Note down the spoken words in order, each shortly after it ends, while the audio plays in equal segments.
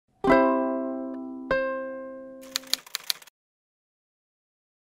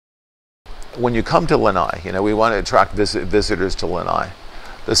when you come to Lanai, you know, we want to attract visitors to Lanai.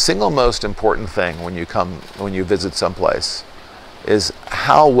 The single most important thing when you visit someplace is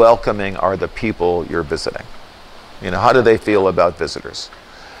how welcoming are the people you're visiting. You know, how do they feel about visitors?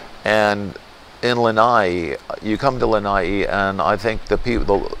 And in Lanai, you come to Lanai, and I think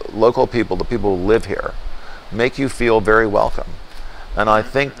the local people, the people who live here, make you feel very welcome. And I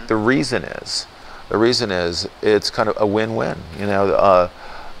think the reason is it's kind of a win-win. You know,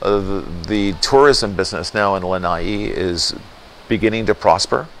 the tourism business now in Lanai is beginning to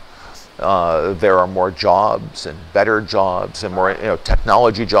prosper. There are more jobs and better jobs and more, you know,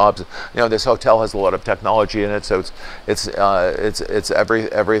 technology jobs. You know, this hotel has a lot of technology in it, so it's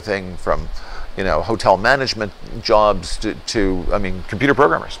everything from, you know, hotel management jobs to I mean, computer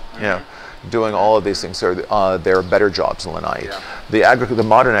programmers. You know, doing all of these things. So there are better jobs in Lanai. Yeah. The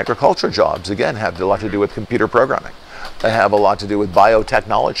modern agriculture jobs again have a lot to do with computer programming. They have a lot to do with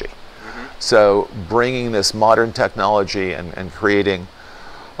biotechnology. So bringing this modern technology and creating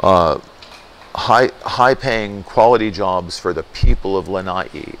high-paying quality jobs for the people of Lanai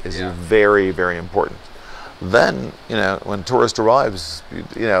is very, very important. Then, you know, when tourist arrives,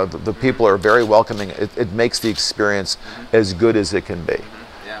 you know, the people are very welcoming. It makes the experience as good as it can be.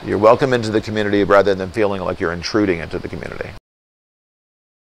 You're welcome into the community rather than feeling like you're intruding into the community.